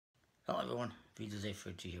Hello everyone, Videos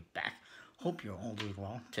for you back. Hope you're all doing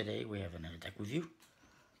well. Today we have another deck review.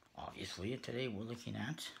 Obviously, today we're looking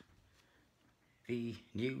at the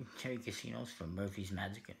new Cherry Casinos from Murphy's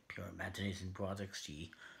Magic and Pure Imagination Projects, the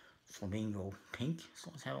Flamingo Pink.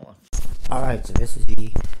 So let's have a look. Alright, so this is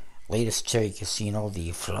the latest Cherry Casino,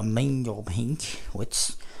 the Flamingo Pink,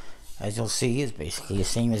 which, as you'll see, is basically the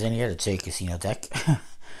same as any other Cherry Casino deck.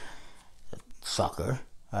 Sucker.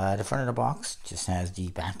 The front of the box just has the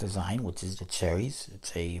back design, which is the cherries.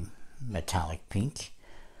 It's a metallic pink,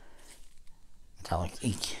 metallic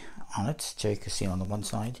ink on it. Cherry Casino on the one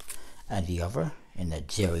side, and the other in the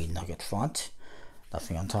Jerry Nugget font.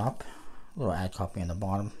 Nothing on top. Little ad copy on the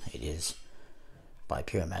bottom. It is by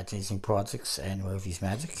Pure Imagination Projects and Murphy's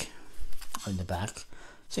Magic. On the back,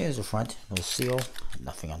 same as the front. No seal.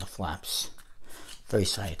 Nothing on the flaps. Very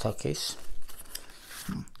shiny tuck case.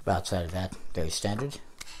 But outside of that, very standard.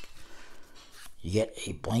 You get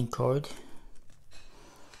a blank card,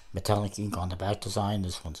 metallic ink on the back design.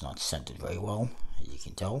 This one's not scented very well, as you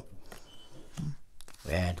can tell.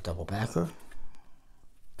 And a double backer.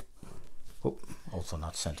 Also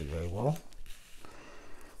not scented very well.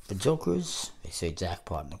 The jokers, they say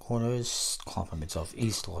jackpot in the corners, compliments of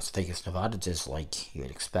East Las Vegas, Nevada, just like you would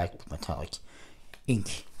expect with metallic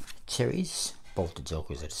ink cherries. Both the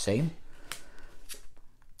jokers are the same.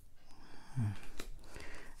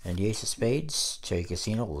 And the Ace of Spades, Cherry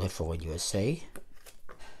Casino, Live for Win USA.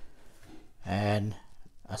 And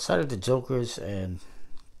outside of the jokers and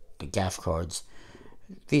the gaff cards,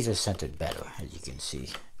 these are scented better, as you can see.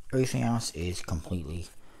 Everything else is completely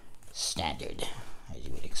standard, as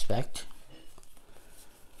you would expect.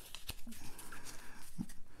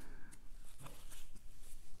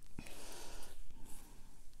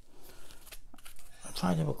 I'm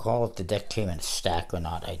trying to recall if the deck came in a stack or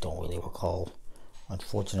not. I don't really recall,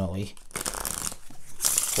 unfortunately.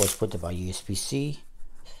 Of course, put it by USB-C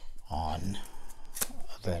on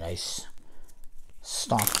a very nice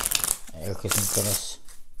stock air cushion finish.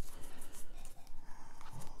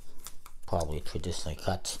 Probably traditionally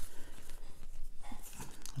cut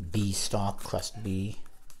B stock, crust B,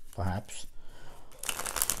 perhaps.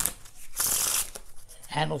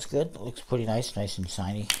 Handle's good. Looks pretty nice, nice and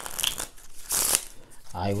shiny.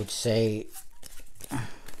 I would say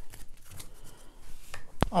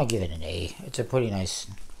I'll give it an A. It's a pretty nice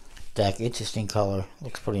deck. Interesting color.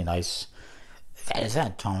 Looks pretty nice. That is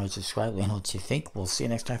that. Comment, subscribe, and what you think. We'll see you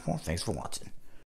next time. Thanks for watching.